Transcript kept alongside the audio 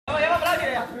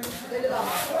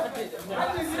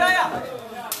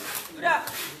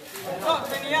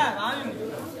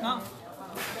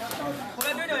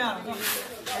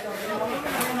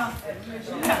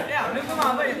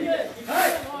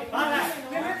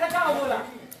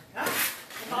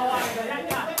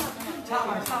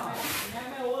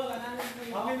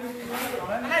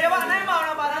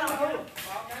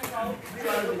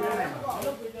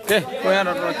Kau yang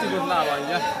orang tidur lah,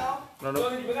 ya. Lalu.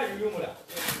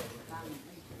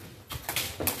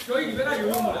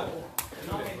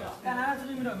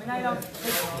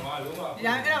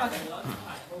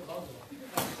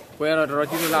 Kau yang orang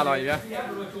tidur lah, ya.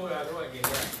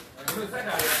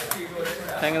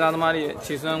 Tengah mari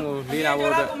cisang lila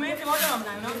bodoh.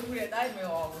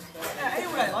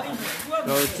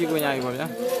 Lalu cikgu nyai boleh,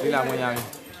 lila nyai.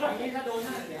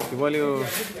 Boleh,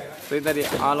 saya tadi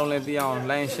alon leti yang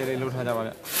lain share lut saja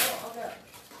boleh.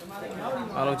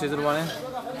 Alon cisur boleh.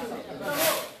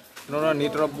 Nora ni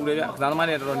terus boleh ya, dalam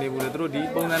mana terus ni boleh terus di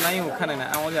bawah nai bukan nai,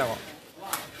 awal jago.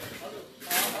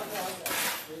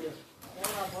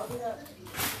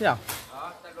 Ya,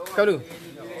 kau tu,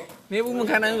 ni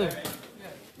bukan nai tu,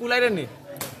 pulai dah ni.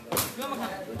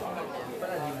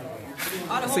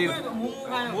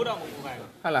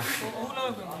 Halah.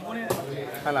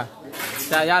 Halah.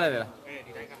 Ya dah.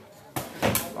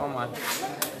 Oh man.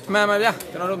 Mana ya?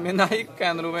 Kalau mana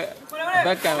ikan tu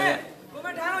back kan ya.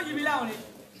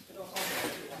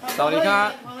 Sorry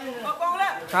kak.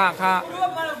 Kak.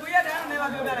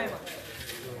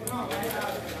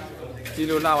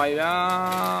 Kilo lah ya.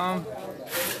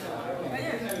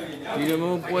 Kilo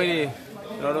mu boleh.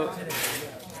 Lalu.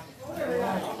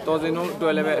 Toh sini tu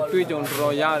lepas tujuan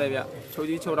roya lepas.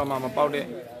 Coba coba mama powder.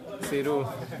 Seru,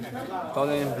 tahu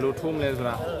ni bluetooth le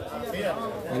sudah.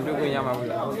 Ini tu punya apa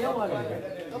pula?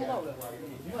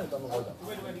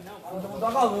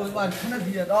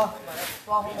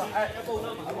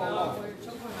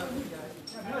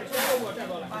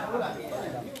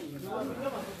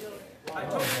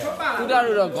 Sudah,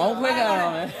 kau kue kan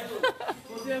orang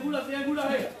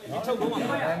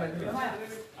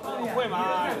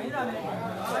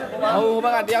Oh,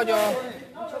 bagai dia jo.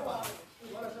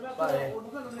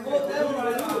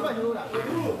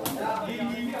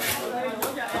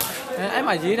 Em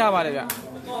mà dí ra vào đây vậy,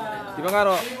 thì bác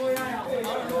đó,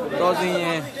 đó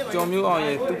gì chôm miêu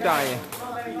gì tút trái,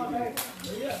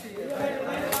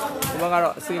 bác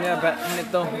đó xin nha bạn, nên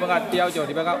tôi bác đeo cho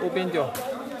thì bác open cho,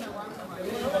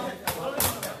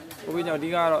 open cho đi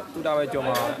ra đó tút ra về chôm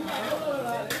mà.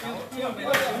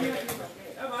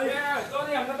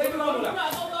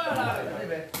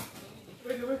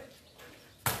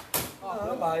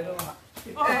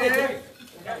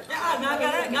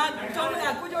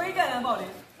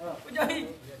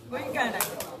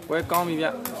 Quay con mình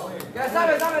vậy.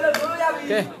 Ok,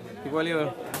 thì quay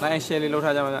liều, lại share liều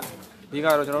thay cho bạn. Đi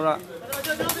vào rồi cho nó ra.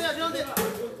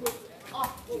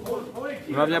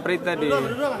 Rồi bây giờ đi,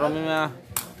 rồi mình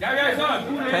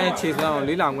thay chỉ sao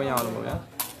lý làm với nhau rồi nhá.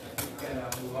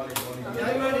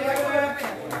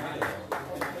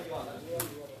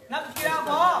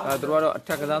 Terus ada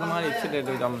attack zaman mana ciri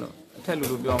tu jam tu, attack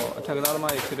lulu biar, attack zaman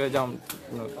mana ciri jam,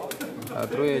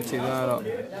 terus ciri mana,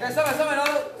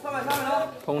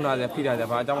 phone ada, pil ada,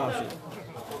 apa jam apa sih?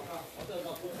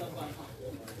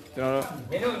 Terus,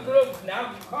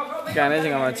 kan ni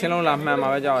cakap macam celong lam mana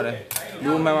macam jauh deh,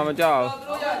 lu mana macam jauh,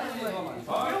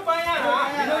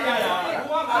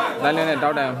 lalu ni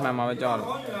tahu dah mana macam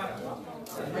jauh.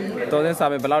 Tahu ni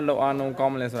sampai belau lu anu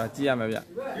kaum le surat cia macam.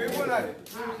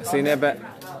 Sini be,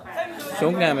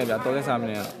 sungkai macam tahu ni sampai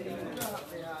ni.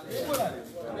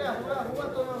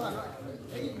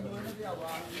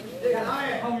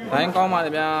 Lain kaum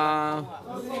macam,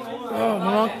 oh,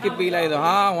 mama kipilai tu,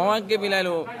 ha, mama kipilai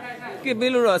lu,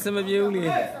 kipilu lu semua biu ni.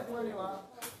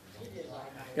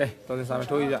 Okay, tahu ni sampai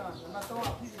tu je.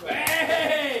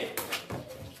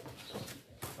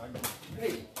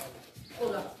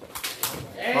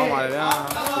 Kaum macam,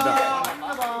 sudah.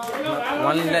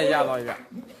 One leg ya loh ya.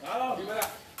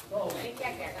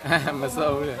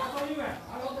 Masuk je.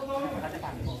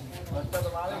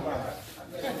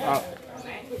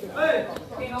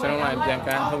 Jangan main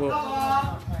jangkaan tu.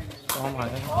 Kaum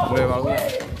macam, boleh bawa,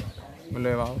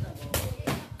 boleh bawa.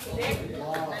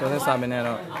 Terus sampai ni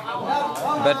lo.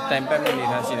 Bed time pun ni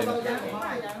dah sih.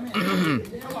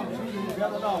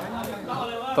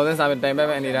 Terus sampai time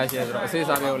pun ni dah sih. Terus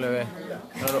sampai boleh.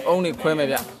 Rồi ông này khoe mày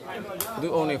vậy, đứa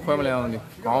ông này khoe mày là ông này,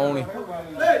 con này,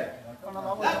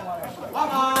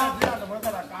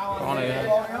 con này,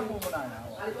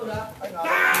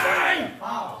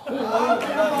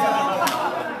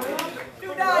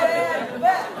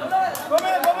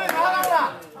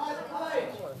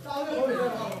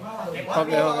 ဟုတ်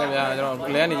ကဲ့ဗျာကျွန်တော်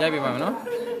လဲကနေရိုက်ပေးပါမယ်နော်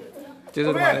ကျေး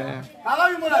ဇူးတင်ပါတယ်ဒါတော့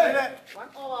ယူမလားလေလဲ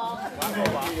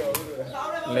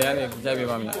ကနေရိုက်ပေး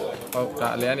ပါမယ်ဟုတ်ဒါ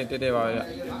လဲကနေတက်တက်ပါပဲဗျ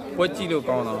ပွဲကြည့်လို့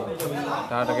ကောင်းတော့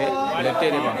ဒါတကယ်လဲတ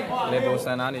က်တယ်ပါလဲပေါ်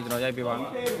စံသားနေကျွန်တော်ရိုက်ပေးပါမယ်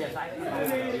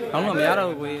နောက်တော့မရတော့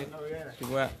ဘူးကိုဒီ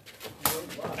ကွက်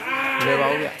လဲပါ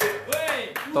ဦးဗျ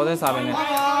တော်တဲ့စာပဲနဲ့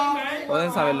တော်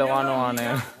တဲ့စာပဲလောအောင်အောင်နဲ့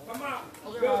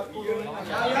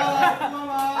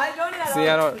စီရ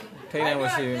တော့ထိနေ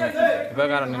ဖို့ရှိပြီမဲ့ဒီဘက်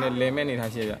ကတော့နည်းနည်းလဲမဲ့နေ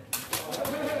ထားရှိဗျ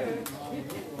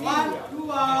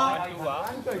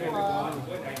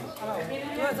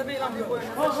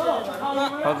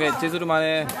ဟုတ်ကဲ့ကျေးဇူးတင်ပါတ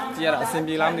ယ်ကြည့်ရတာအဆင်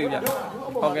ပြေလားမသိဘူးဗျ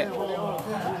ဟုတ်ကဲ့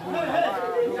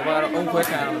ဒီဘက်ကတော့အုံခွဲ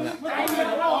ခံရအောင်ဗျ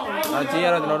ကြည့်ရ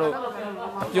တော့ကျွန်တော်တို့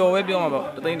အပျော်ပဲပြောမှာပေါ့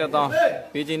3သိန်း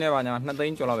1000ပေးချင်းနဲ့ပါညာ2သိ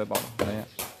န်းကျော်လောက်ပဲပေါ့တယ်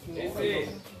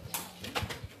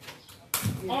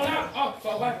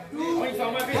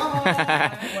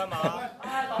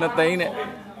နှစ်သိန်းနဲ့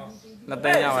နှစ်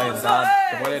သိန်းရပါရဲ့ဒါတ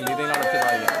ပွဲလေး4သိန်းလောက်ဖြစ်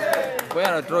သွားပြီဘွဲက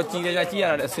တော့တော်ကြီးတယ်ကြည့်ရ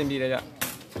တာအဆင်ပြေတယ်ကြ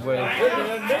ဘွဲ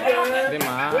ဒီ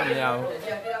မှာမရဘူး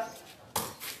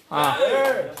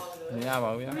မရပါ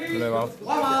ဘူးဗျာလွယ်ပါဘူး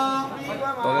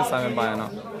တော်တဲ့ဆိုင်ပါရ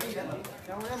နော်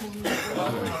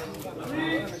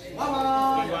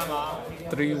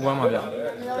3-1ပါဗျာ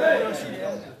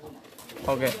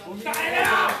ဟုတ်ကဲ့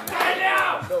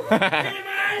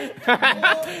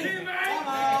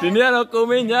ဒီနေ့တော့ကို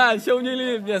မင်းညာရှုံးကြီး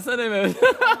လေးပြန်ဆက်နေမယ်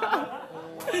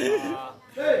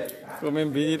ကိုမ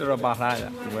င်းဘီကြီးတော့ပါလာရ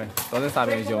ဒီပွဲတော်တဲ့စာ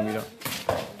ပေယုံပြီးတော့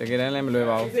တကယ်တမ်းလည်းမလွယ်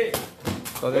ပါဘူး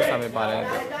တော်တဲ့စာပေပါတယ်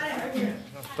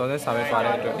တော်တဲ့စာပေပါတ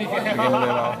ယ်အတွက်တကယ်မလွ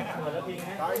ယ်ပါဘူး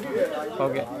ဟု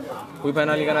တ်ကဲ့ဝီဖန်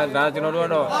နာလီကဒါကျွန်တော်တို့က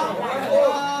တော့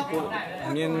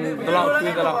မြင်တော့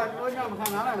တွေ့တော့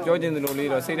ပြောချင်တယ်လို့လေး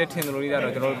တော့စိတ်နဲ့ထင်တယ်လို့လေး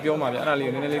တော့ကျွန်တော်ပြောမှာဗျအဲ့ဒါလေး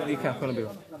ကိုနည်းနည်းလေးသိခံခွင့်လုပ်ပေး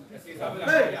ပါ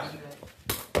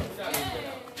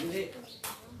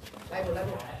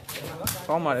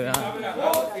ကောင်းပါလေဗျာကော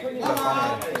င်းပါ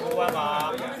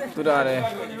လေသူတို့ရတယ်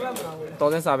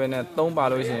တော်စင်းစာပဲနဲ့3ပါ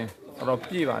လို့ရှိရင်တော့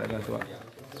ပြည့်ပါတယ်ဗျာ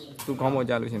သူခေါင်းပေါ်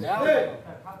ကြလို့ရှိရင်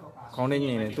ခေါင်းနဲ့ည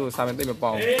င်နေသူ့စာပဲသိမ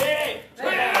ပေါအောင်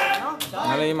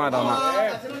နားလေးမှတော့မှ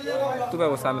သူ့ဘက်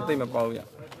ကိုစာပဲသိမပေါဘူးဗျ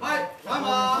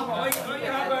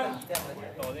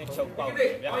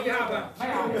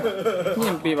ည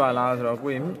င်ပေးပါလားဆိုတော့ကို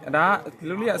ယ်ဒါ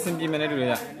လူလေးအဆင်ပြေမယ်နဲ့တူတယ်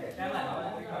ဗျ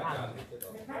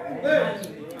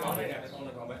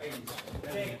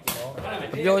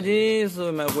ပျော်ကြီးဆို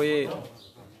မှကိုယ်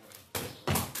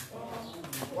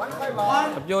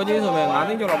အပျော်ကြီးဆိုမှ9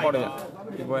သိန်းကျော်တော့ပေါက်တယ်ဗျ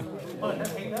ဒီပွဲ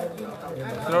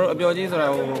ကျွန်တော်တို့အပျော်ကြီးဆိုတာ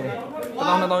ဟို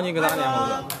1000-2000ကြီးကစားနေရမှာ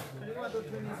ဗျ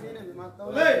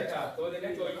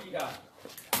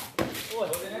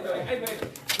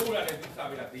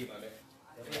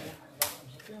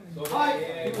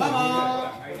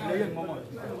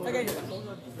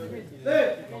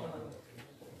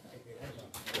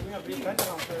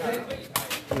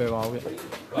လွယ်ပါဘူးဗျ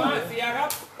ဆရာครับ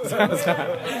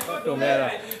ကိုမဲ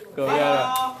တော့ကိုမဲ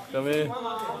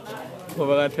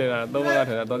ဘုရားကထဲတာ3ဘက်က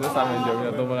ထဲတာတော်သေးစာမင်းကြော်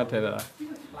ပြီးတော့3ဘက်ကထဲတာ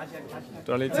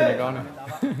တော်လေးချင်နေကောင်းတယ်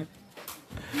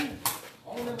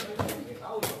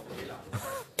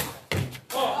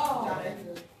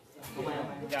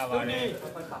ရပါတယ်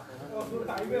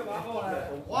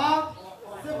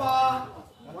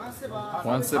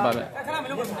1စစ်ပါပဲခဏမ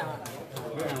လုပ်ပါဘူး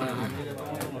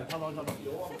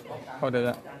ဟုတ်တယ်ဗျ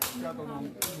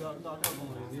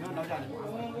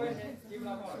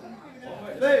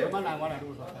မနိုင်ပါလား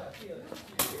တို့ဆို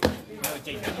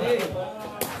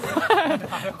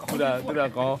သူက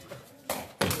ကောင်း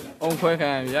အုံခွဲ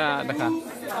ခံရတခါ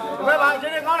ဘယ်ပါအချ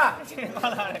င်းကောင်းလားကော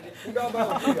င်းလာတယ်ဘူးတော့ပါ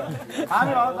အားမ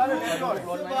လို့ကားလေးတော့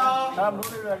ဒါမလို့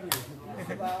ရပြီ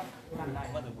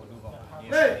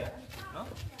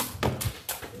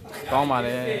ကောင်းပါ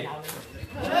လေ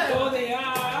တော်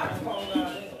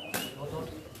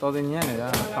တယ်ညံ့နေတာ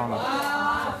ကောင်းလား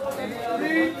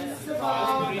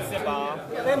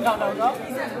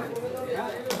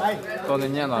တော်တ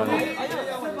ယ်ညံ့သွားတယ်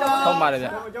ဟုတ်ပါတယ်ဗျ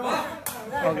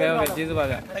ဟုတ်ကဲ့ကျေးဇူးပါ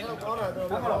ဗျ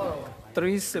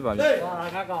3စစ်ပါဗျ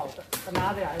ငါကောတနာ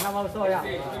တယ်အဲ့နောက်မှဆော့ရ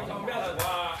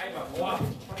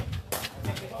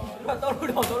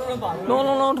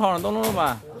လုံးထောင်းတော့လုံးပါ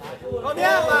ဟုတ်တ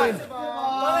ယ်ပါ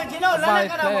တော်တယ်ချင်းတော့လက်လက်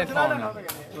ကတော့ကျွန်တော်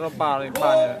တော့ပါတယ်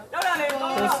ရောက်လာလေ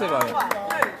3စစ်ပါဗျ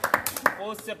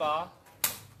4စစ်ပါ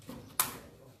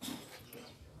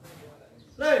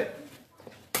လေ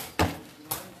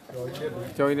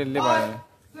ကျော်ရည်လစ်ပါတယ်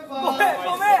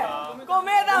ကို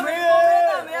မဲတာမဲ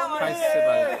ရမှာလေစစ်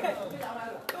ပါ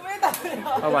ကိုမဲတာ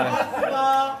ဟုတ်ပါတယ်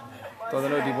တော်တယ်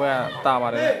လို့ဒီဘွဲကတာပါ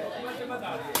တယ်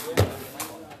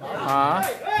ဟာ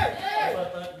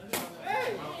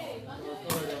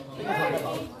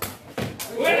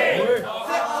ဟ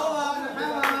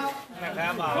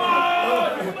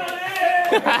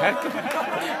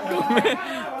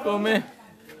Come.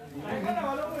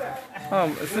 Oh,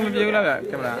 same view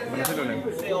like camera.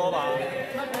 Sit over.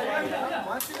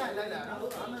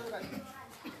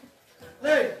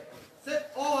 Hey, sit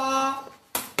over.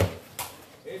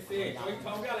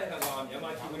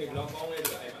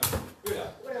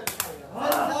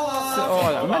 Oh,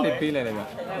 I'm not feeling it.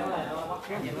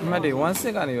 I'm 1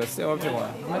 second. You say what you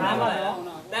want.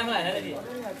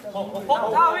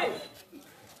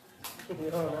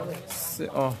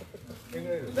 Oh.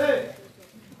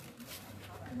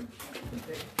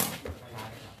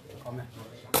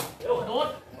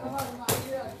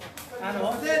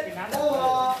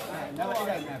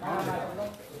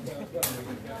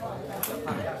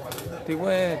 Đi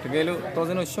quê thì cái lúc tôi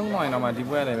sẽ nói sống ngoài nào mà đi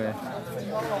quê này về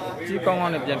chỉ công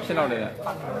an này biếnဖြစ်လောက်တယ်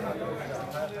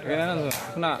cái này là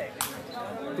ခုန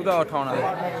သူတော့ထောင်းတာ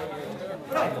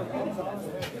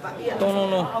တုံးလုံး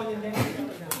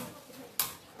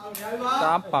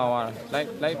တားပါသွား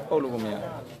လိုက်ပုတ်လို့ကိုမရ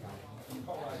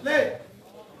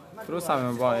သူတို့စာမ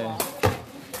ယ်ပေါ့လေ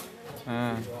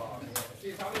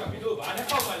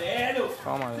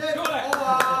ကောင်းပါလေ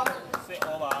Sit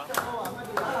over.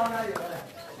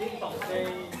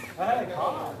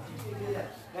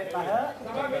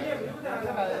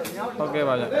 Ok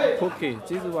bà ạ. Okay,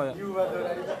 chí sư bà ạ.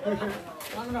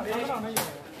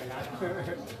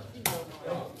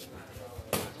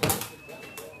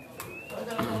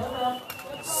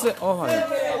 Sit over.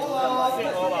 Sit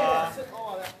over.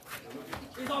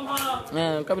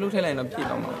 Các lúc thế này nó bị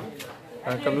đóng mà.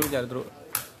 Các lúc giờ tụi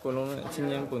cô luôn chính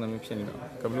nhân của mình phiền đó.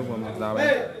 Các lúc mà ra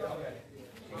vậy.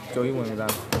 Chối mình ra.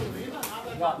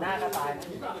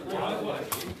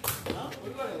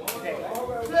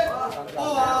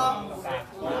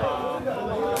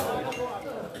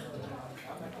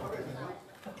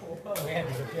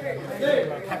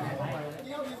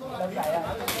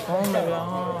 Con này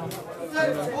là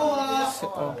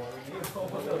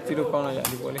chỉ được con này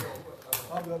đi qua đi.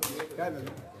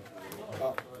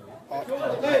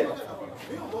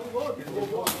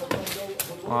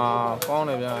 À, con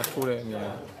này là thu đây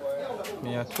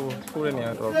nè thu đây nè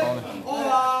rồi con này.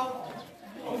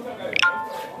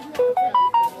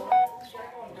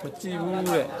 Mà chi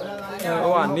vu đấy.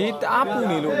 À, ní áp bu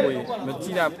này luôn rồi. Mà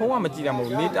chi là phong mà chi là một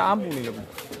ní áp bu này luôn.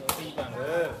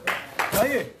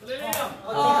 Đấy.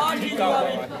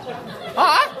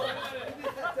 À?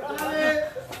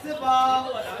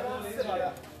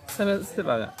 Xếp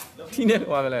vào. Thi này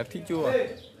qua về là thi chua.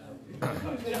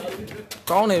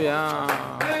 Con này vậy.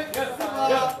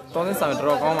 Con cái sao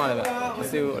rồi con mà này.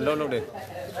 Siêu lâu đi.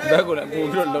 Đấy cô lại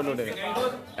cô lâu đi.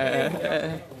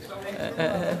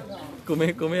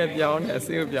 Cô mới béo nè,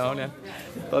 siêu béo nè.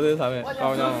 Tôi thấy sao vậy?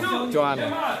 Con nhau choa nè.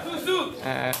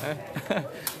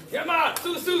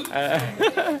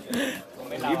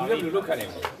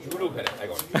 Lúc này, ai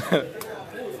gọi.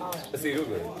 Xì lúc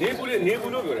rồi. Nếu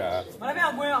lúc rồi à. Mà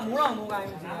nó quên mà muốn lòng một ngày.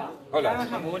ဟုတ်လား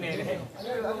muốn này này.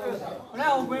 Nó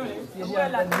quên rồi.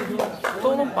 Là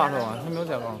tôi không bảo rồi, không nhớ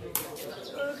sao con.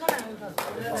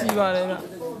 Chi vào đây nè.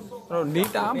 Rồi ní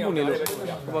tám bùn này luôn.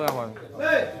 Các bác hỏi.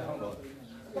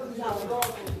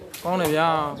 Con này nha.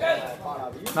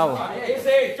 Đâu?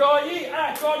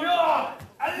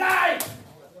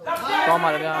 Con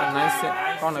mà đây nha, nice.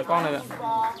 Con này ạ.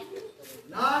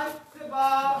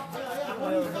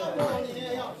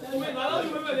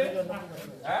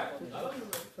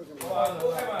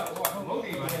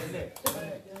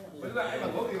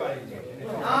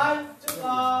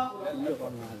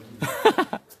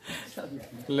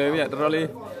 Lấy bây giờ rồi đi,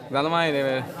 ra mai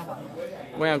này,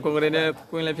 quay hàng con cái này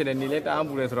quên lấy phía này lấy ta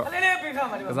bù này rồi, cái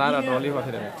giá là rồi đi vào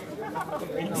phía này,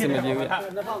 xin mấy vậy,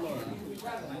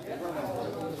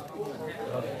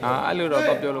 anh lưu rồi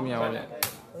tập cho luôn nhau vậy,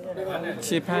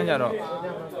 chỉ phán giờ rồi,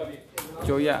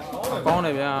 chơi à, con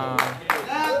này bây giờ,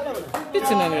 ít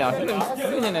chuyện này à,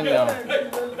 ít này à,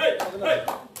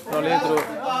 rồi lấy rồi,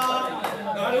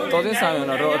 tôi thấy sao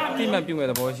nó rồi, team mà biểu người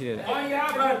ta bảo gì đấy.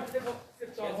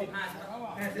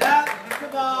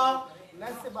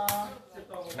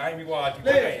 Này mi qua thì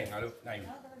cái này ngả luôn, này.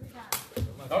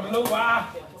 Đó được luôn qua.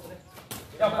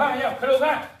 Dọc pha nhá, khơi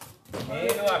pha. Nè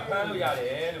nó à pha luôn ya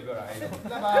đấy, được rồi.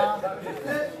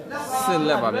 Xin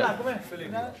lỗi bà mẹ.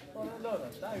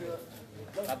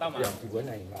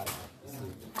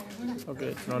 Ok,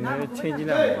 nó này change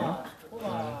nào đấy.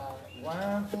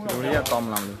 Đồ này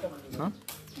tóm làm đi. Hả?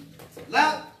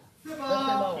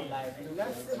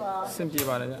 Xin chị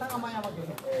bà đây nhá.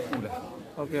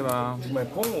 Ok bà. Mày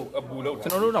có một bù đâu. Cho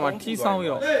nó lúc nào mà thi xong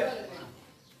rồi.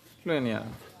 Lên nè.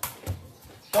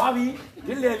 quá bí,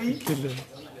 biết lề bí.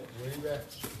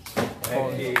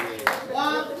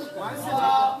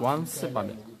 One step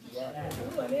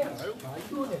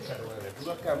သူ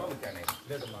ကကံမကန်နိုင်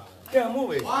လက်သမားကံမှု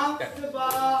ပဲတက် စစ်ပါ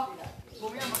ကို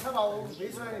မင်းမထပ်ပါဘူး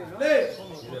ဘေးဆွဲနေနော် လေး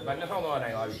ဘာနှစ်ခေါက်တော့နို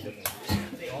င်ပါပြီရှ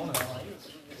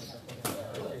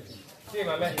င်း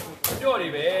ပါမယ်ကြော့နေ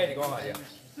ပဲဒီကောင်ပါကြီး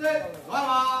စစ်ဝါ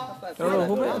ပါ ကျွန်တော်တို့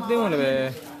ဟိုဘက်အသင်းဝင်လည်းပဲ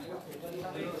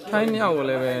ထိုင်းမြောက်ကို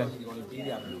လည်းပဲ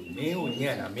မင်းကို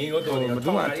ညံ့တာမင်းရောတော်တယ် ဘယ်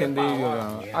သူမှအထင်သေးဘူးပြော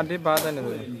အတစ်ပါတဲ့နေတ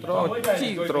ယ်တော်ကြ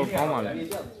ည့်တော်ကောင်းပါလေ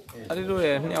အဲ့ဒီတို့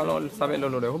ရဲ့နှစ်ယောက်လောက်စာပဲလု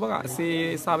ပ်လို့တယ်ဟိုဘက်ကအစီ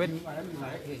စာပဲတစ်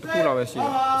ခုလောက်ပဲရှိတ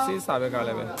ယ်အစီစာပဲကလ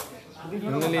ည်းပဲန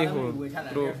ည်းနည်းလေးဟို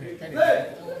တို့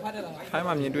ထိုင်း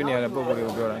မှာမြင်တွေ့နေရတဲ့ပုံစံတွေ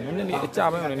ကိုပြောတာနည်းနည်းလေးအကြ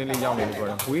ပဲနည်းနည်းလေးရောက်နေလို့ပြော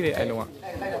တာဝေးတယ်အဲ့လုံးက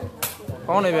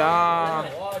ကောင်းတယ်ဗျာ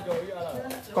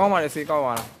ကောင်းပါလေစေးကောက်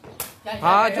ပါလား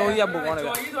ဟာကြော်ကြီးကပုံကောင်းတယ်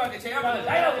ဗျာ ကြော်ကြီးဆိုတာတစ်ချိန်ကပါ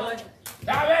လိုက်တော့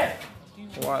ဒါပဲ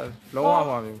ဟိုကလုံးဝ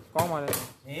ပါပြီကောင်းပါလေ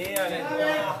မင်းရတယ်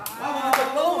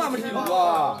လုံးဝမရှိဘူးကွာ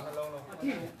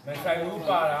မဆိုင်ဘူး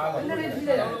ပါတာပါ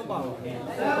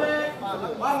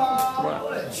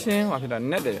ချင်းပါဖြစ်တာ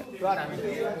နက်တယ်ဗျကျွ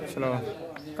န်တော်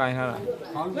ကင်ထားတာ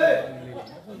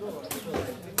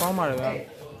ကောင်းပါလေဗျာ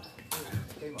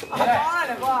အားရ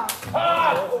တယ်ကွာ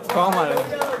ကောင်းပါလေ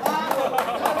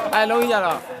အဲ့လုံးကြီးကြ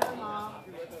တော့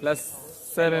လက်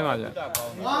7ပါဗျာ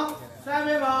ဝါဆမ်း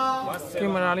မေးပါ က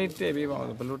င်မရာလေးတည့်ပေးပါဦး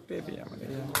ဘယ်လိုတည့်ပေးရမလဲ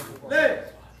လေး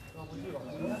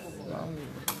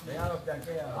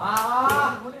အာ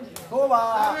ကိုပါ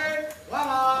ဆမ်းမေးဝါ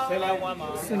ပါ ဆယ်လဝမ်းမှာ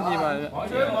စင်ပြေပါဗျာ ဟော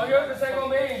ကျွေးမော်ရွှေစက်ကုန်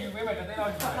မင်းယူပေးမယ်တစ်သိန်းလော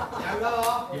က်ယူပါ ရပါ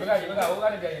တော့ ဒီဘက်ကဟိုက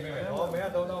နေပြန်ယူပေးမယ်ဟောမင်းက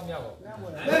3000မြောက်ပေါ့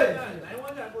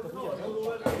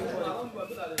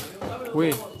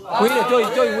လေး ဝေးတယ်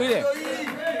ကြိုးဝေးတယ်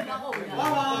ဝါ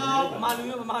ပါ မလူ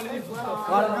ရမလူရ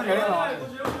ဘာလို့လဲ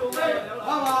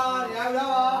ဝါပါရပါ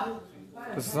ပါ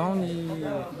ပစောင်းကြီးဘယ်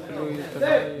လိုတစား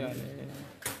ရလဲ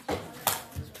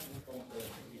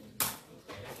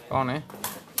ကောင်းတယ်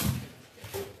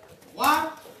ဝါ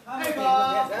ဟိတ်ပါ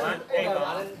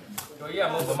ကျော်ကြီးက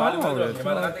မဟုတ်ဗမာလူမျိုးဆိုတော့မြန်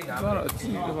မာသားတိတ်တာ တော့အကြ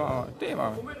ည့်တော့တဲ့ပါ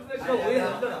ပဲ လေး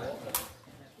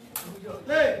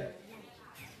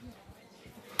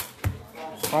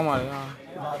ကောင်းပါလေဟာ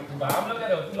ဘာမှမလုပ်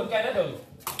တော့သူမကန်တဲ့တော့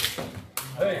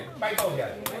ဟေးပိုက်တော့ရတယ်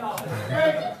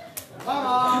ဝါ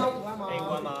ပါ အိမ်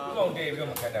ကွမ်းမှာ သူ့ကောင်တေးပြီးတော့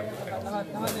မကန်တယ်ဘူး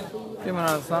ကင်မ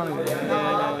ရာစောင်းနေတယ်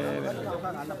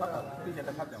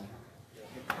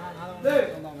လေး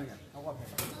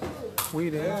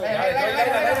ဝေးတယ် လို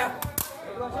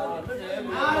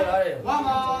က် ဝါ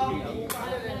ပါ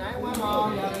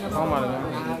ကောင်းပါလေဗျာ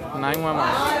9 1ပါ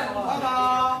ဝါပါ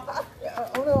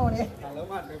ဦးတော်နေ လေး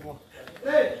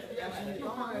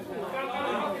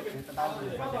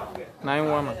 9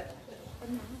 1ပါ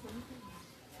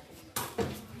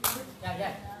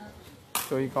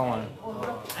ကျိုးကြီးကောင်းပါလေ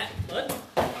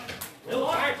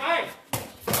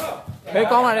ဟေး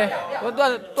ကောင်းပါလေ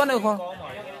တွတ်နေခေါ်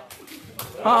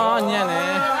ဟာညံ့နေ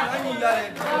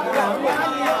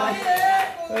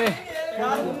ဟေး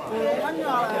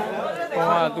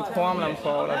ကောသူခေါ်မလား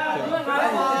ခေါ်လား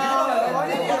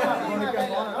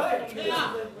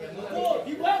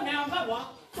ဒီဘက်နေအောင်ဖတ်ကွာ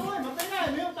တော့မသိနိုင်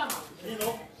မင်းတတ်မှာဒီ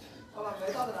လိုဟုတ်ပါမဲ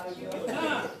တော့တာလေးပြော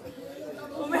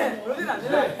ကိုမင်းဘယ်လိုလဲ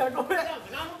ကိုမင်း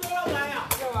နာမပြောတော့လားရ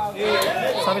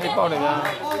စားပြီးပေါက်တယ်ဗျာ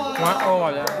1 all ပါ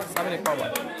ဗျာစားပြီးပေါက်ပါ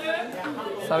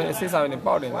စားပြီးအစစ်စားပြီး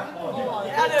ပေါက်တယ်ဗျာ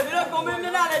အဲ့ဒါပြီးတော့ကိုမင်းမျ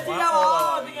က်နှာနဲ့ကြည့်ရပါ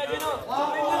ဦးဒီကချင်းတို့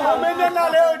ကိုမင်းမျက်နှာ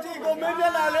လေးကိုကြည့်ကိုမင်းမျ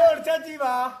က်နှာလေးကိုချက်ကြည့်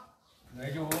ပါ ငယ်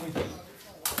ကျိုးဘူးမရှိ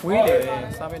ဝေးတယ်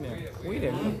စားပြီးနေဝေးတ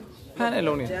ယ်ဖမ်းတဲ့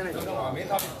လုံးနေ ဘူးမင်း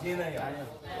သားပြင်းနေရ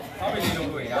သားပြင်း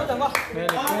လို့ရ ဟုတ်တယ်ကွာ မဲ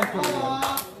လေးကွင်းထူ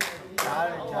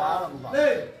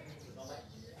လေး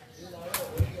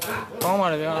ကောင်းပါ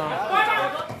လေဗျာ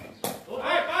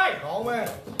ကောင်းမဲ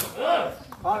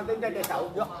ဟာတိတ်တက်တဲ့တောက်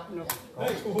ပြော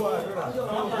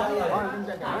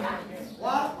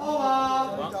ဝါအောပါ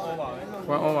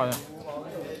 1 all ပါဗျာ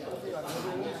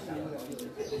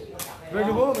ရေ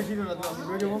ဒီယိုမရှိတော့တော့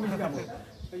ရေဒီယိုမရှိတာပေါ့ရေ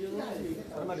ဒီယိုမရှိ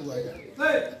ဘာမှမလုပ်ရဘူး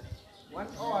လေးဝါ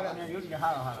အောပါလည်းရုပ်ကြီးဟာ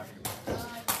တော့ဟာလား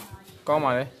ကောင်းပါ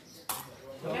လေ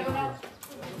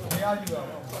မရကြည့်ပါ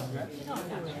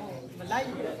မလိုက်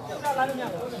ဘူးကြောက်လာလို့မရ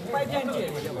ဘူးပိုက်ပြန်ကြည့်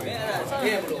တယ်ကွာအဲ့ဒါကြ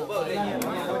ည့်မလို့ပေါ့လေ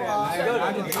အောပါ အဲ့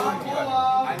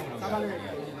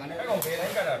ကောင်ဘယ်လို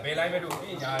က်ကတာဘယ်လိုင်းပဲတို့ပြ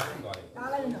င်ညာရှိသွားတယ်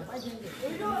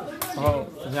ဟု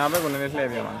တ်ညာဘက်ကိုလည်းလှည့်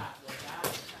ပြပါ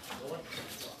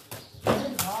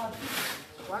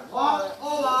ဝါ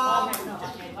အောပါ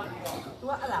तू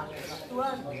ကအဲ့လား तू က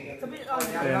စပစ်အော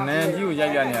င် နန်းကြီးကိုရို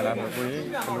က်ပြနေရလားဆိုကိုကြီး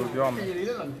ဘယ်လိုပြောမလဲ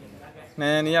န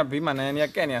န်းနေကဘေးမှာနန်းနေက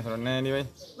ကက်နေရဆိုတော့နန်းနေပဲ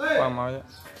ပါမှာဗျ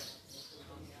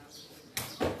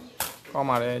ကောင်း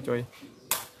ပါလေကြိုး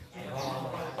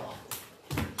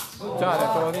ကြားတယ်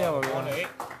တော်သေးရပါဗျာ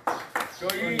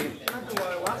ကျော်ကြီး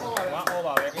ဝါအော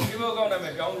ပါပဲဒီဘက်ကောင်နဲ့ မ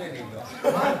ယ်ကြောင်းနေနေတော့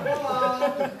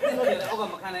အောက်က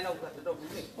မခံနိုင်တော့တော်ဘူး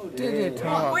လေ တိ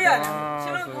ထားပါ ကိုရချ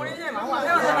င်းတို့ကိုရင်းချင်းမှာဟိုအဲ့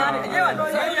မှာသားနေအရင်ကတော့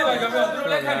ရေးရပါကြောင်သူတို့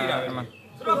လည်းခတ်နေတာပဲ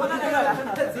သူတို့ခဏနေတာလား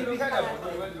စီပြီးခတ်တာဘူးသူ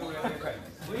တို့လည်းခတ်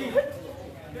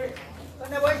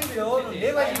နေဘယ်ရှိပြီတော့၄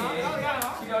ဘက်ရှိပြီ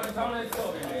စီတော်တစ်ချောင်းလေးစော့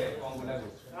ပြီလေကောင်ကိုလည်း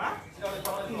လို့ဟာစီတော်တစ်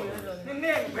ချောင်းလေးစော့ပြီန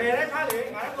ည်းဘယ်လဲထားလေ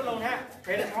ငါတို့ကလုံနဲ့ဘ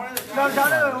ယ်တစ်ချောင်းလဲတော့ချောင်း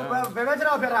လေးဘယ်ဘက်ကျ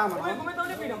တော့ဖျက်ထားမှာကိုမတောင်း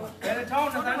နေပြီတော့ဘယ်တစ်ချောင်း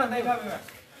နဲ့တန်းနဲ့တိုက်ဖတ်ပြီ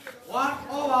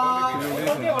1 over โ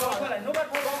อเคဘာလို့ဖတ်လိုက် no back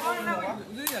ခေါ်အောင်နေတယ်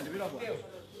ဦးစင်းရတပြည့်တော့ပေါ့ဟုတ်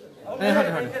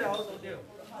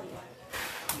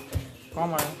ကောင်း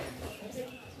ပါလား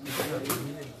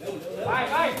ไป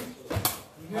ไป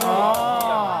อ๋อ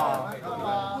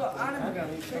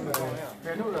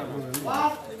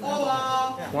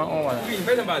วันออပါလား พี่เ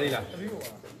ป็นပါသေးလား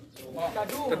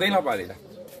တသိန်းလောက်ပါသေးလား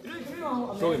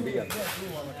တို့ရင်ပေးရ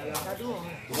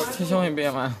ချင်းချင်းပေးရ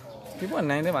မှာဒီဘက်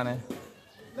နိုင်တယ်ပါနဲ့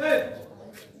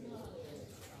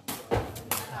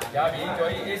ရပြီကျော်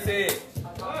ကြီးအေးစေး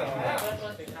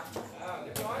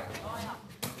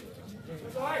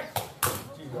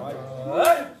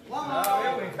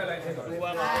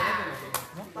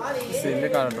စီလ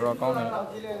က်ကတော့တော်တော်ကောင်းတယ်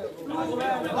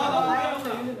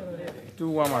တူ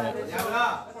ဝမ်းပါလေ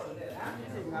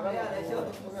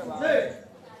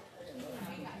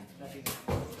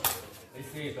အေး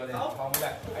စေးတော့တယ်ဖောင်းလို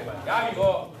က်အဲ့ပါရပြီ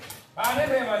ပေါ့ဘာနဲ့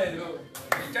ထဲမှာလဲသူတို့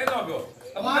ကျိုက်တော့ပြော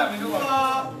အခုကမင်းတို့က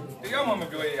တယောက်မှမ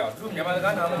ပြောရအောင်သူတို့မြန်မာစ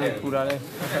ကားနားမလဲ ပူတာလေတ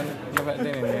စ်ဖက်အတ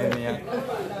င်းနေနေရ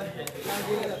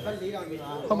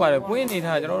ဟုတ်ပါတယ်ပွင့်နေ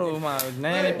ထားကျွန်တော်တို့ဟိုမှာ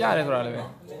နိုင်ရပြတယ်ဆိုတာလည်းပဲ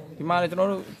ဒီမှာလည်းကျွန်တော်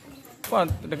တို့ဟို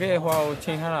တကယ်ဟိုကို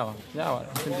ချိန်ထားတာပါရပါတ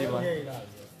ယ်အဆင်ပြေပါတယ်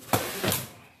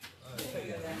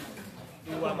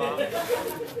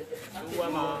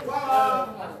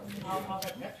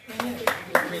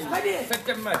စ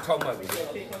က်မှတ်6မှတ်ပြီ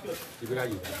ဒီက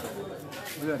ယူ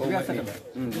ဒီကစက်မှတ်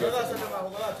ဒီကဆက်မှာ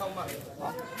ဟိုက6မှတ်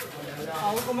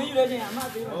အော်ကိုမယူလဲချင်းအမှ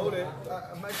သေးပါဟုတ်လေ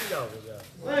အမှတ်ကြည့်ရအောင်ဗျာ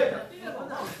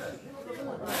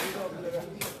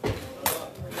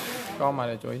ကောင်းပါ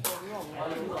လေကျော်ကြီး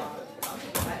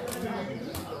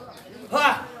ဟာ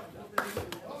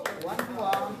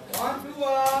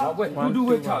နောက်ပွဲဒူး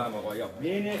ဝဲချလာမှာပေါ့ရောက်မ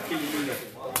င်းနဲ့ခီလီနဲ့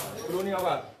သူတို့နှစ်ယောက်က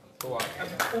ဟိုက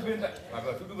open တဲ့ဘာ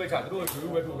ပြောဒူးဝဲချသူတို့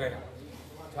ဒူးဝဲထုတ်ခိုင်းတာ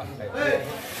ချလိုက်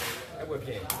အဲ့ပွဲဖြ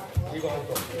စ်ဒီကောင်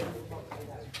တော့ကောင်းတယ်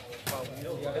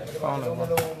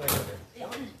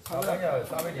စားလိုက်ရ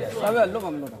စားလိုက်တယ်စားပြလွတ်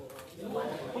မှာမလွတ်တော့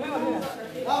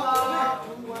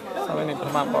ဆောင်းနေပထ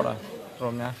မပေါက်တာ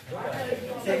တော်များ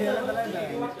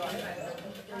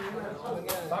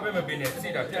စားပဲမပင်နဲ့စီ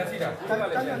တာပြန်စီတာကလည်း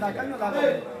ပြန်စီတာ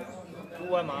ဘူး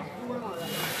ဝဲမှာ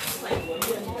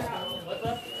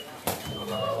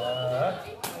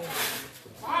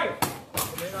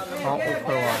ဟောက်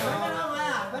ခေါ်ပါမယ်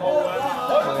ဟု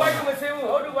တ်တူပိုင်းမစင်းဘူး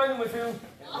ဟုတ်တူပိုင်းမစင်းဘူး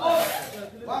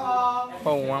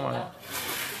ပုံဝမ်းပါလေ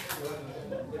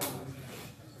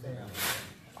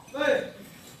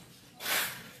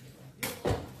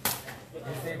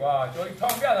ဒီစေကွာကျော်ကြီးထော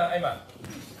င်ပြတာအဲ့မှာ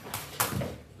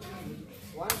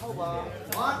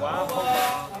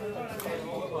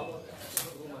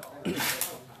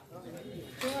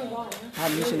ဟာ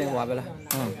မရှင်နေဟွာပဲလား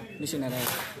မရှင်နေတယ်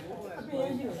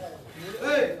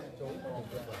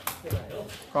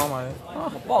ကောင်းပါလေ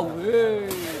ပေါက်ဝေး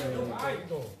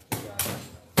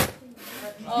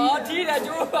အော်ဒီက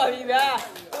ကျိုးပါပြီဗျာ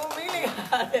ကိုမင်းလေးကတ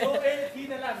ယ်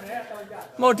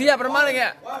မဟုတ်ဒီကပထမလေးက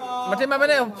မတင်မပဲ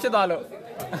နဲ့ဖြစ်သွားလို့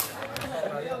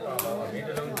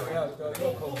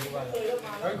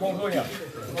အဲ့ခုံလို့ရ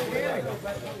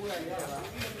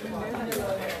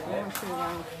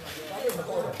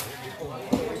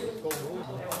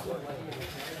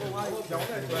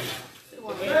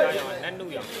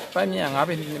ပိုင်မြန်5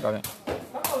ပေနှစ်ပါဗျ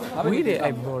ဝီးတယ်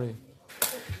အဲ့ဘော်တွေ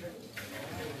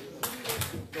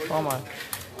ကောင်းပါ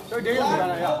တို့ဒေးရ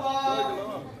လာရ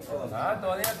ငါ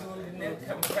တော်တယ်သူနေ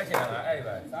ခက်ချင်တာအဲ့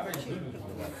ပါစားပဲရှိလို့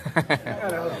အဲ့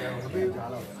ဒါမပေးဘူး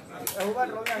ဟိုက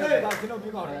တော့ရတယ်ဒါကျွန်တော်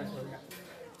ပြေးကောက်တယ်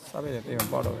စားပဲပြေမ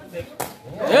ပေါ့တော့ဟေး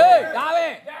ဒါပဲ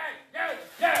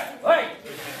ဟေး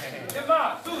ဒီမှာ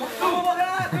သူဘာလဲ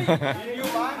ဒီ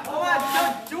ဘာဟိုက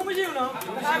ကျူးမရှိဘူးနော်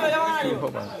အားပဲရောင်းရတယ်ဟု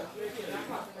တ်ပါ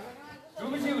သူ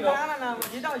မရှိဘူးနော်နာ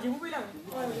ရေတော့ရေဘူးပေးလိုက်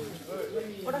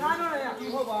ဟိုတခါတော့လေဒီ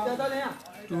ဟုတ်ပါတော်တော်လေး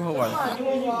တူဟုတ်ပါလားသူ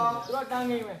ကတန်း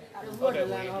ငိမ့်ပဲအဲ့ဒါဟုတ်တယ်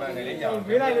လမ်းတော့မှန်တယ်လေရအောင်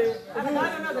ပေးလိုက်လေအဲ့ဒါ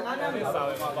ကတော့တခါတည်းပဲစာဝ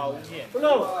ယ်မှာပါဦးချင်းဘ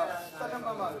လို့စက်မှ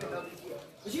တ်မှာမ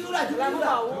ရှိဘူးလားဒီလမ်းမ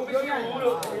ပါဘူးပြောရရင်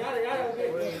လို့ရတယ်โอเค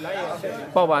လိုက်ရဆက်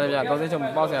ပေါက်ပါလေဗျတော်စင်းချုံ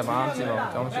ပေါက်ဆရာဘာမှမရှိပါဘူး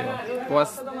အကြောင်းမရှိပါဘူးကိုက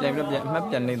ပြန်ပြီးပြန်အမှတ်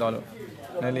ပြန်နေတော့လို့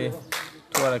နည်းလေး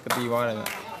သူကလည်းကတိသွားတယ်ဗျ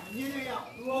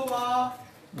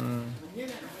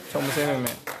ချုံမစင်းမိမ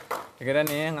ယ်တကယ်တည်း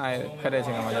နေငါခက်တဲ့အ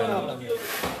ချိန်ကမှကျတော့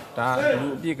ဒါလူ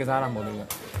အပြည့်ကစားတာမဟုတ်ဘူးဗျ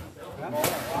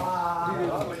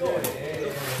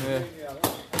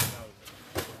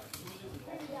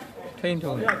ထိန်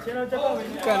ထုံး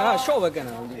ကန်တာရှော့ပဲကန်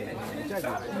တာဟုတ်တယ်ကန်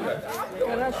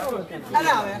တာရှော့ပဲကန်တာအဲ့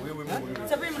ဒါပဲ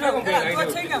စပင်းမတော့ဘူးအဲ့ဒါ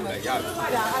ချိန်ကန်မယ်အဲ့ဒါ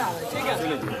ပဲချိန်ကန်သူ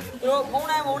တို့ဖုံး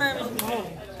တိုင်းဒါ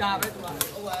ပဲသူက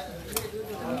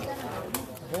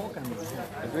ဘောကန်တယ်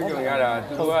တွေ့ကြရတာ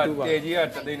သူကတဲကြီးက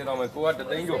တသိန်းတောင်ပဲကိုကတ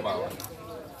သိန်းကျော်ပါပါ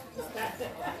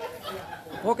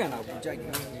ဘောကန်တာကိုကြိုက်တယ်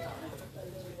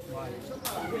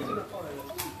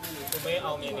ကိုမေး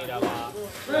အောင်မြင်နေတာပါ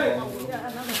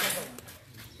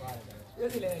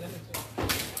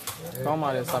ကောင်းပါ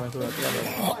လေစာမင်းဆိုတော့ပြရတယ်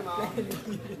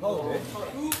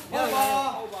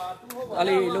အ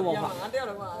လေးလုံးပါပါ ငါတယောက်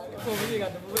တော့ကိုမေးက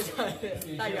တပူပဲချတယ်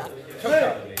တိုက်ရ ထုတ်တာ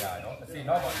လေရနော်အစီ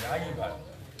တော့မှအများကြီးပါဒီ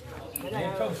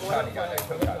ထုတ်တာနေကြတယ်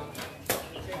ထုတ်တာ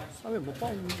စာမမပေါ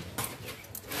က်ဘူး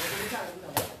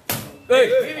ဟေး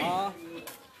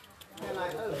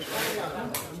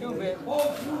ရှုပ်ပဲဟို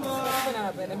ဘူးကနာ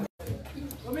ပဲနဲ့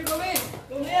ကိုမီတော်နေ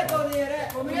ရဲ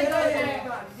ကိုမီတော်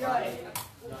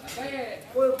ရဲ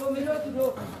ကိုမီတို့သူ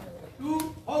တို့သူ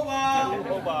ဟုတ်ပါ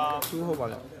ဟုတ်ပါ သူဟုတ်ပါ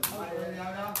လေ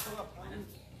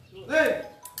ဟေး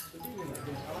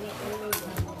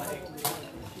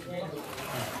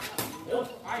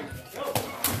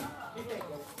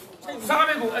စားမ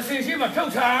ယ်ကိုအစီရှိမှဖြု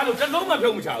တ်ချာလို့တစ်လုံးမှဖြု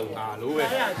တ်မချဘူးဟာလို့ပဲ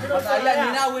ဒါရနေ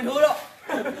နာဝင်ထိုးတော့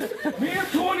မင်း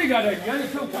ထိုးနေကြတယ်ညနေ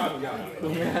ဖြုတ်ချလို့ရတယ်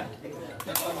လို့ပဲ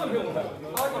ဖြုတ်မှာ သူ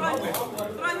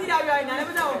ကညီတာပြိုင်နားလည်း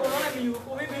မကြောက်ကိုလုံးလည်းမယူ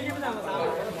ကိုမေးပေးချင်းမစားမစား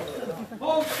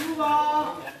ဟုတ်သူပါ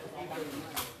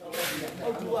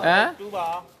တူပါ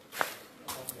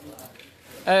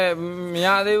မရ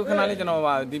သေးဘူးခဏလေးကျွန်တော်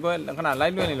ပါဒီဘက်ခဏ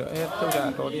live လွှင့်နေလို့ထုတ်တာ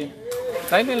တော်တယ်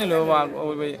live လွှင့်နေလို့ပါ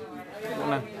ဟို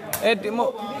နာဒီ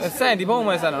မို့ဆက်ဒီဘုံ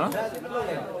မှာဆက်နော်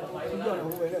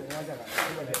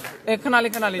ခဏ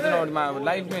လေးကျွန်တော်ဒီမှာ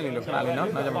live လွှင့်နေလို့ခဏလေးနော်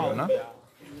နောက်ကြပါဦးနော်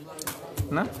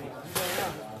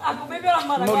ကိုမေးပြော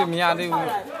မှာ မဟုတ်လေမရသေးဘူး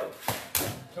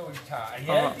ဖြုတ်ချာအရ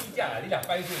င်ကြီးကြတာဒီလား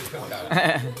ပိုက်ဆွေဖြုတ်တာ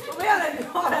ကိုမေးရတယ်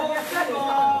ပြောတယ်ပြတ်တယ်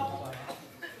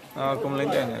ကွန်လ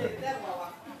င်းကြနေတယ်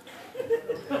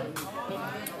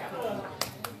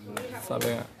စာ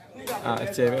ပဲအ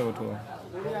ကျဲပဲဟုတ်တယ်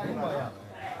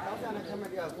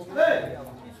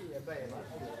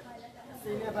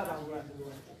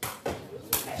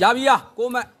ရပြီရကို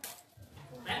မ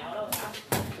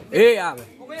အေးရပဲ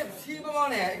ကိုမေးချီးပေါင်း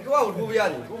နေကိုကထိုးပြရ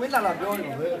တယ်ကိုမေးလာပြောနေ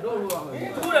ဘယ်တော့လို့ရမယ်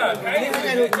ထိုးတာခိုင်းနေတ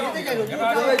ယ်လို့ကြီးတိတ်ကြိုက်လို့ပြော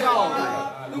ပဲကြောက်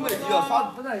သူ့မေကြီးတော့ဆောက်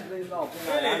တက်တယ်လေးတော့ပြ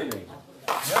န်လာတယ်မြ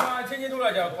န်မာချင်းချင်းတို့လာ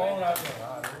ကြကောင်းလားဆို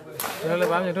တာ လည်း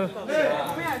ဘာမှမထုတ် ကို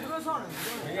မေးကသူတို့ဆောင်း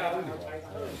နေ မရဘူးလေအဲ့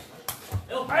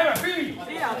မှာပြီး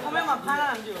အေးရကိုမေးမှာဖမ်းလာ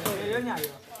တယ်မကြည့်ဘူးရွညာ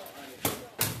ရော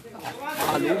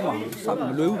အလုံးမှာစပ်မ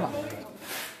လွေးဘူးပါ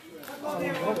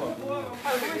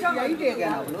ရိုက်တယ်က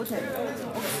န်တော့လို့ထင်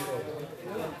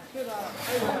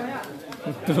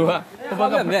သူကဟိုဘ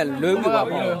က်က မဲ့လွေးဘူးပါ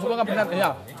ဟိုဘက်ကဖဏ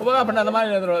ဟိုဘက်ကဖဏသမား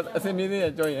တွေလည်းတော့အစင်ပြေးသေးတ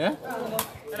ယ်ကြောရင်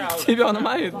ခြေပြောင်းသ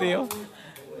မားတွေတေးရော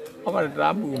ဟိုဘက်ကဒရာ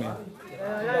ပူနေ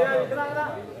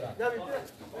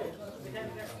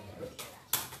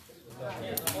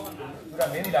သူက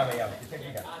မင်းဒီလာမရဘူးချက်ကြ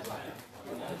ည့်တာ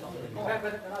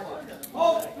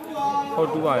ဟုတ်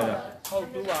တူပါရဲ့ ဟုတ်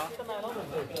တူပါ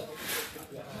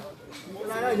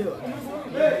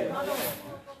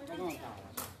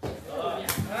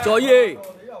ကျော်ရီး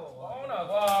ကောင်းတာ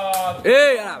ကွာ အေး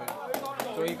ရတာပဲ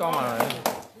ကျိုးကြီးကောင်းပါလား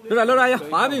လွတ်လာရ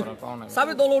ပါပြီ ကောင်းတယ် စား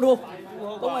ပြီးသုံးလို့ထိုး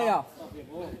သုံးလိုက်ရ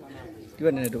ဒီဘ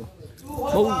က်နည်းနည်းထိုးမ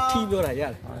ဟုတ်ထီးပြောတာရတ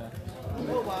ယ်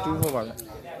တူဟုတ်ပါလေ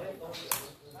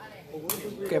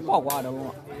ကဲပေါက်သွားတော့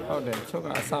ဟုတ်တယ်ချုပ်က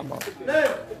အစပေါ့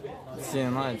ရှင်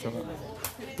မချုပ်က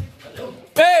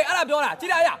အေးအဲ့ဒါပြောတာကြ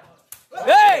ည့်လိုက်ရ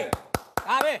ဟေး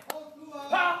ဒါပဲ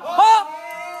ဟော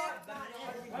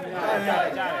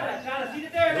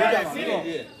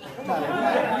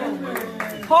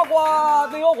ဟောကွာ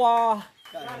သေရောကွာ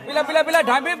ပေးလိုက်ဒိုင်ပေးလို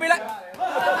က်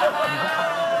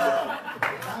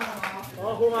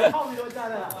ဟိုမှာထောက်ပြီးတော့ကြား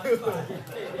တာ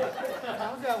ဆော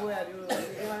င်းကြွယ်ရတယ်ဒီ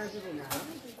မှာရှိနေ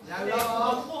ညာရော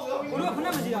ဘုရားခဏမ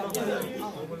ရှိတာပြင်နေဟေး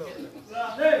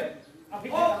အဖေ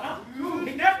ယူ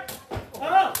ဒီတက်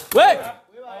ဟာ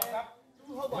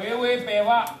ဝေး ဝေးပေ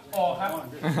ဝါအော်ครับ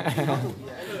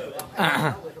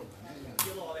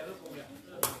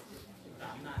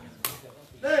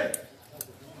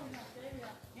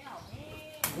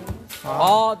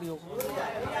အော်ဒီ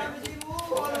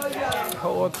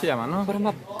ဟိုဖြစ်ရမှာနော် ပထမ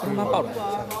ပေါက်တာ စ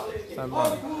မ်းပါ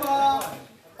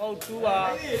ဟုတ်တူပါ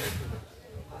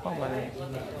ပေါ့ပါလေ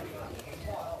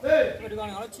ဒီကောင်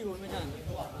ငါတို့ချီဖို့မချမ်း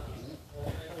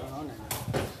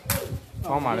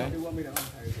ကောင်းပါလေ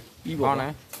ပြီးပါ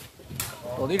နဲ့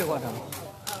တော်သေးတယ်ကွာဒါ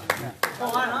ဟော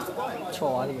ပါနော်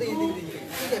ချော်သွားသေးတယ်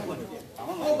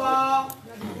ဟုတ်ပါ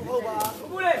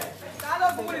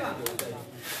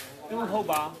ဟုတ်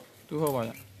ပါ တူဟုတ်ပါ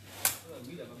ဗျ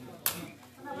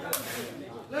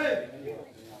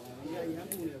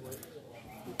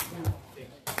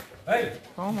ဟေး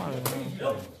ကောင်းပါလေ ဟေး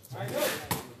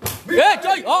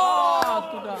ကြိုက်အော်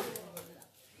တူတာ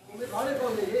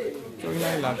ကျိုး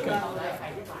လိုက်လာကဲ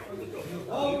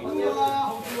ဟုတ်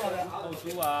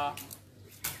တူပါ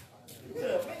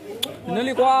နည်း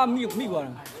လေးကွာမိသွားတ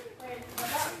ယ်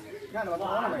ရတယ်ဘာလို့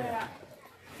လဲ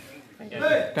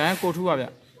တန်းကိုထူးပါဗျ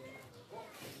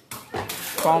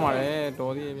ကောင်းပါလေ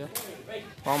တော်သေးဗျ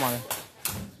ကောင်းပါလေ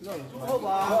ဟုတ်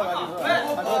ပါ ဘယ်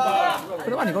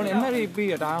တော့ကနေကောင်းနေအမက်လေးပေး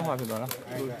ရတာဟွာဖြစ်သွားလား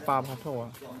ပါပါထုတ်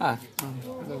သွား ဟာ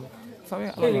ဆောင်းရ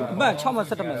အဲ့ဒီဘတ်6မှ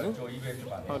7မှဆို ကျော်ကြီးပဲဖြစ်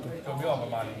ပါ ဟုတ်တယ် ကျော်ပြောပါ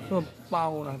ပါလိမ့် သူပါ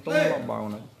အောင်လား3လောက်ပါအော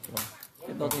င်လား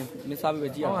တော့တင်မစားပြီးပဲ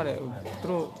ကြည့်ရ ဟုတ် အောင် ပါတယ်သူ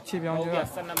တို့ခြေပြောင်း ဟုတ် ကျက က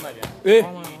12မှတ်ဗျာ အေး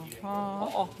ကောင်းပါဟာ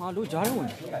အော်ငါတို့ဂျားတယ်ဝင်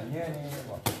ညံ့နေ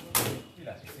ကွာကြည့်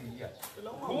လားစီကြီးက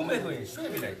ဘုံမဲ့ဆိုရင်ရွှေ့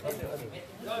ပြလိုက်ဟုတ်တယ် ဟု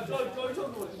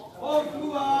တ်တူ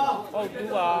ပါ ဟုတ်တူ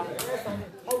ပါ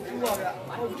ဟုတ်တူပါဗျာ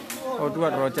ဟိုတူက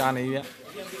တော်တော်ကြာနေပြီဗျ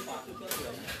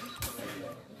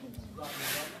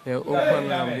ဘယ်အိုးခွင့်မ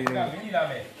လားမသိဘူး မင်းကြီးလာ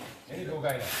မယ်မင်းကြီးတို့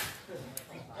ခိုင်းလား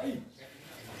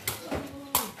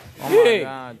ကောင်းပါ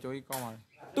ဗျာကြိုးကြီးကောင်းပါလေ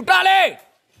တူတာလေး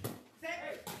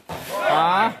ဟာ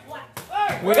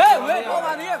ဝေးပေါ်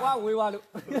ပါသေးရဲ့ကွာဝေးပါလို့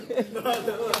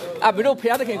အာဘီတို့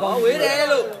ဖျားတခင်ကောင်းဝေးတယ်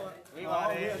လို့ ဒီပါ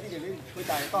လေအတိတ်လေးခွေး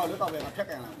တိုင်တော့လို့တော့ပဲဖြတ်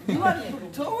ကန်လာ ဒီမှာ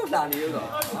ထုံးလာနေရော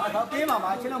တော့ပေးမှာ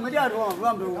ပါချင်းတော့မကြတော့ဘူးမ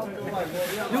လို့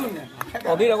ညွန့်နေ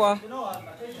ဟောသေးတယ်ကွာ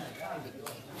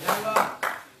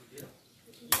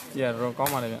ကြည့်ရတော့ကော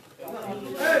င်းပါလေဗျ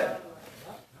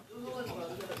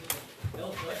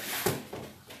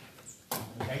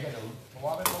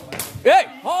ဟေး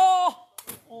ဟော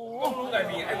ဘုံလုံးက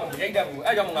ပြီးအဲ့ကောင်ရိုက်တတ်ဘူး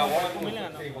အဲ့ကြောင့်ငါဝါမင်းလည်း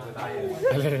စိတ်ကိုသားရဲ့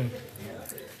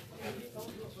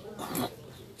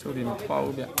ချိုးဒီမပေါ့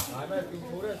ဘူးဗျ အဲ့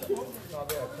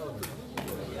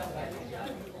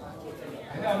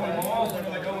ဒါမောဆို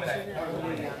တော့ကြောင်းမလိုက်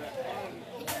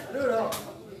လို့တော့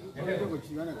ဒီကို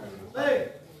ချီရနေတယ်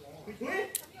ဟေး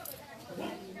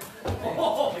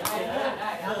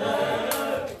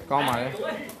ကောင်းပါလေ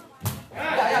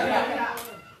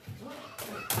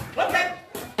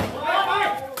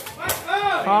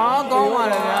ဟာကောင်းပါ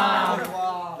လေဗျာ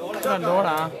ကျွန်တော်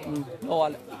တော့ ဟော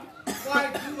လေ ဝိုက်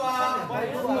တူပါဝိုက်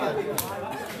တူပါ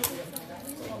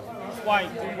ဝိုင်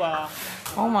တူပါ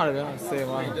ကောင်းပါလေဗျာ10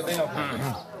ပါ တသိန်းတော့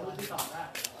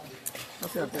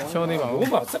ရှုံးသေးပါ ဘုံ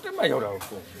ဘူး မှာ7မှတ်ရောက်တာ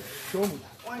ကိုကျုံးမှု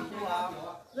ဝိုက်တူပါ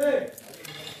ဟေး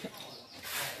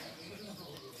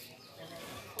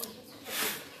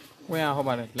ဝင်ရဟုတ်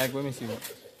ပါလေလိုက်ကွေးမရှိဘူး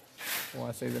ဟိုက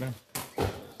စိတ်စမ်း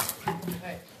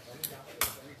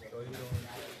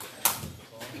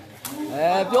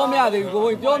ပြောမရသေးဘူး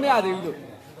ကိုပြောမရသေးဘူးလို့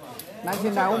နိုင်ချ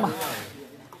င်နိုင်အောင်ပါ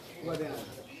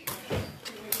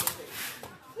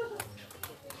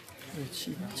ချီ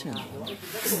ချင်တ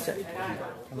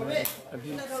ယ် အပြ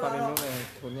င်စာရင်းလုံးနဲ့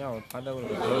ထုံညောက်ဖတ်တော့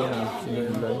လို့ပြောရမှာရှိတယ်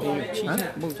လို့ ချီချင်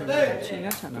မဟုတ်ချင်ချီရ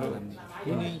ချင်တယ်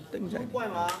ဒီနေ့တိတ်ကြိုက်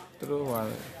သူတို့ဟို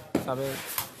စာ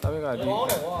ပေကဒီ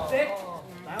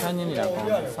ခန်းညင်းနေတာပေါ့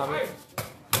စာပေ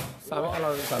အဲ့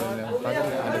လိုစာပေလဲဘာလို့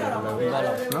လဲအဲ့လိုလဲဘာ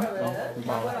လို့နော်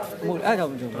ဘာလို့ မဟုတ်အဲ့ကြော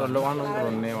င့်မကြုံ တော့လောအောင်လုံး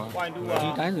တော့နေပါ ဝိုင်တူပါ ဒီ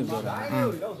တိုင်းဆိုပြောတာ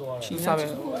ချီစာပေ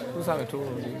သူစာပေထိုး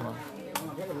လို့ဒီမှာ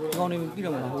ကောင်းနေပြီ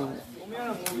တော့မဟုတ်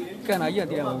ကန်လာကြီးက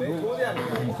တည်းကမ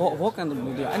ဟုတ်ဘောကန်တယ်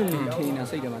လို့တည်းအဲ့လိုထင်းနေတာ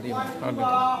စိတ်ထဲမှာတည်းပါ ဟုတ်တ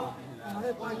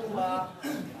ယ်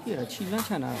ပြရချီလန်း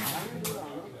ချန်တာ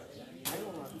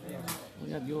ဟို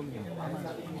ရပြောမိ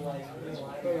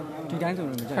ဒီတိုင်းဆို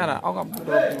တော့မကြိုက် ခါတာအောက်ကပူ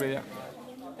တော့ပူရ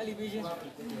elevation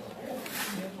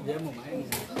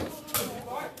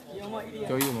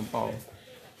ကျော်ကြီးမပေါ့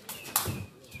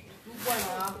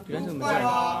ဒီတိုင်းဆိုမကြိုက်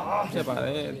ဖြစ်ပါတ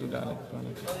ယ်တူတာလေ ဟင်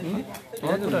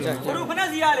ဟောတူတာတို့ခဏ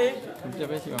စီရလေ ပြ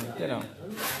ပဲရှိအောင်တက်တော့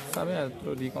စာပေကသူ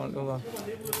တို့ဒီကောင်လုံးသွား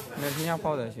နည်းည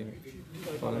ဖောက်တယ်ရှိတယ်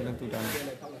ဟောလည်းတူတာ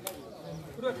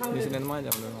ဒီစနေမှ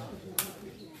ကြောက်လို့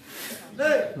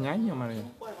ညညမလေး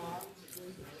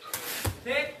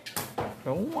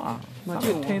တော့မချ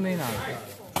စ်ထင်းနေတာ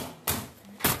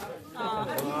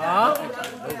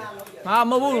ငါ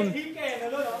မဟုတ်ဘူး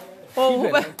ဟု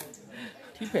တ်ပဲ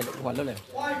ထီးဖယ်လို့ဟိုလွတ်လဲ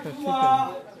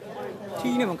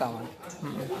ထီးနဲ့မကောင်းပါဘူး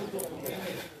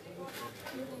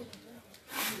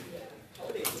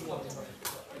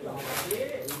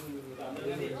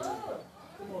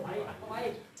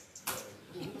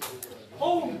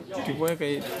ဒီပွဲကဘ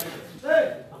ယ်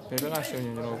ဘက်ကရှုံးရ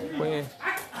င်ကျွန်တော်ပွဲ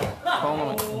ကောင်းမှ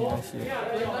ရှိတယ်။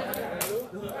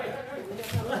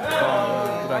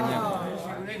အော်ဒါည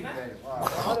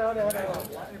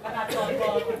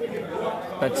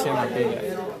ပတ်ချင်းမပေးရ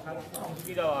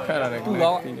ပြီးတော့ ခက်ရတယ်ကူ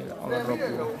တော့ပြီးတယ်အော်တော့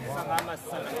ပူတော့ 15မှ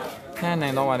17 ခန်းနို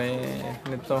င်တော့ပါတယ်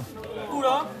နှစ်တော့ ကူ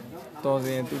တော့ တော်စ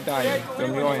င်တူတရင်ပြော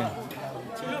မျိုးရင်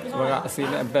ဒီကအစီ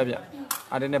နဲ့အပတ်ဗျ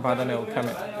အားတဲ့နဲ့ဘာတဲ့နဲ့ကိုခတ်မ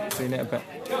ယ်အစီနဲ့အပတ်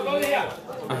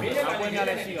အပွဲများ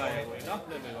လည်းရှိပါတယ်ကွယ်နော်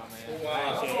လွတ်ပေးပါမ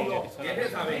ယ်ရှင်းရှင်းလေးတစ်ချက် ရတဲ့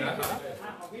စာပေလား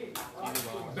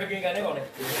ဘယ်ကင်ကန်နဲ့ပေါ့လေ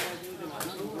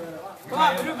ဘာ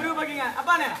ဘလူဘကင်ကအပ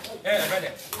တ်နဲ့ အဘက်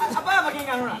နဲ့ အပတ်ဘကင်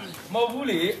ကလို့လား မဟုတ်ဘူး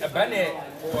လေအဘက်နဲ့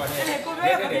ဟိုဟာနဲ့ အဲ့ကို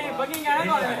ပြောဘကင်က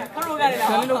တော့ခရိုကရတယ်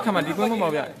ဆယ်လေးလို့ခတ်မှာဒီကွင်းမ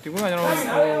ပေါ့ဗျဒီကွင်းကကျွန်တော်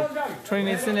ဟို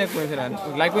training စတဲ့ကွင်းဖြစ်တာ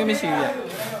like ကွင်းမရှိဘူးဗျ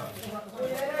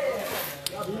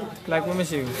like ကွင်းမ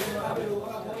ရှိဘူး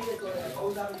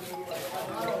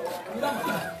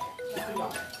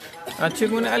အချစ်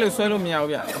ကွင်းနဲ့အဲ့လိုဆွဲလို့မရဘူး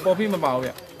ဗျအပေါ်ဖိမပါဘူး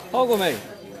ဗျ ဟုတ်ကဲ့မေး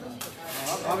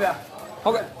ဟုတ်ဗျာ ဟု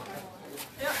တ်ကဲ့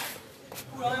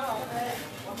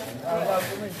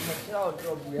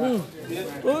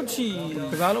တို့ချီ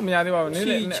ကစားလို့မရသေးပါဘူးနည်းန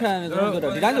ချီ ည်း ချန်တယ်တို့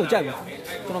တော့ဒီတိုင်းဆိုကြိုက်ပြီ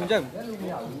ကျွန်တော်မကြိုက်ဘူး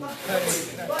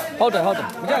ဟုတ်တယ်မ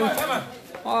ကြိုက်ဘူး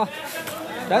ဟာ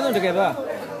ဒါဆိုတကယ်ပါ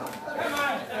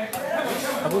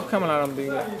အခုခတ်မလာတော့မသိ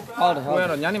ဘူးဗျ ဟုတ်တယ် ဟိုက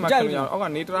တော့ညနေမှခတ်လို့ရအောင်အောက်က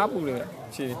နေတရာပူတယ်ဗျ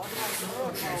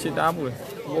ခြေတားပူတယ်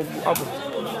ဟိုအောက်ပူ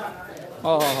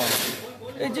ဟုတ်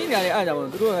အေးကြည့်နေရတယ်အဲ့ကြောင့်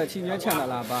သူတို့ကချီမြဲချန်တာ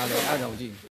လားပါလေအဲ့ကြောင့်ကြည့်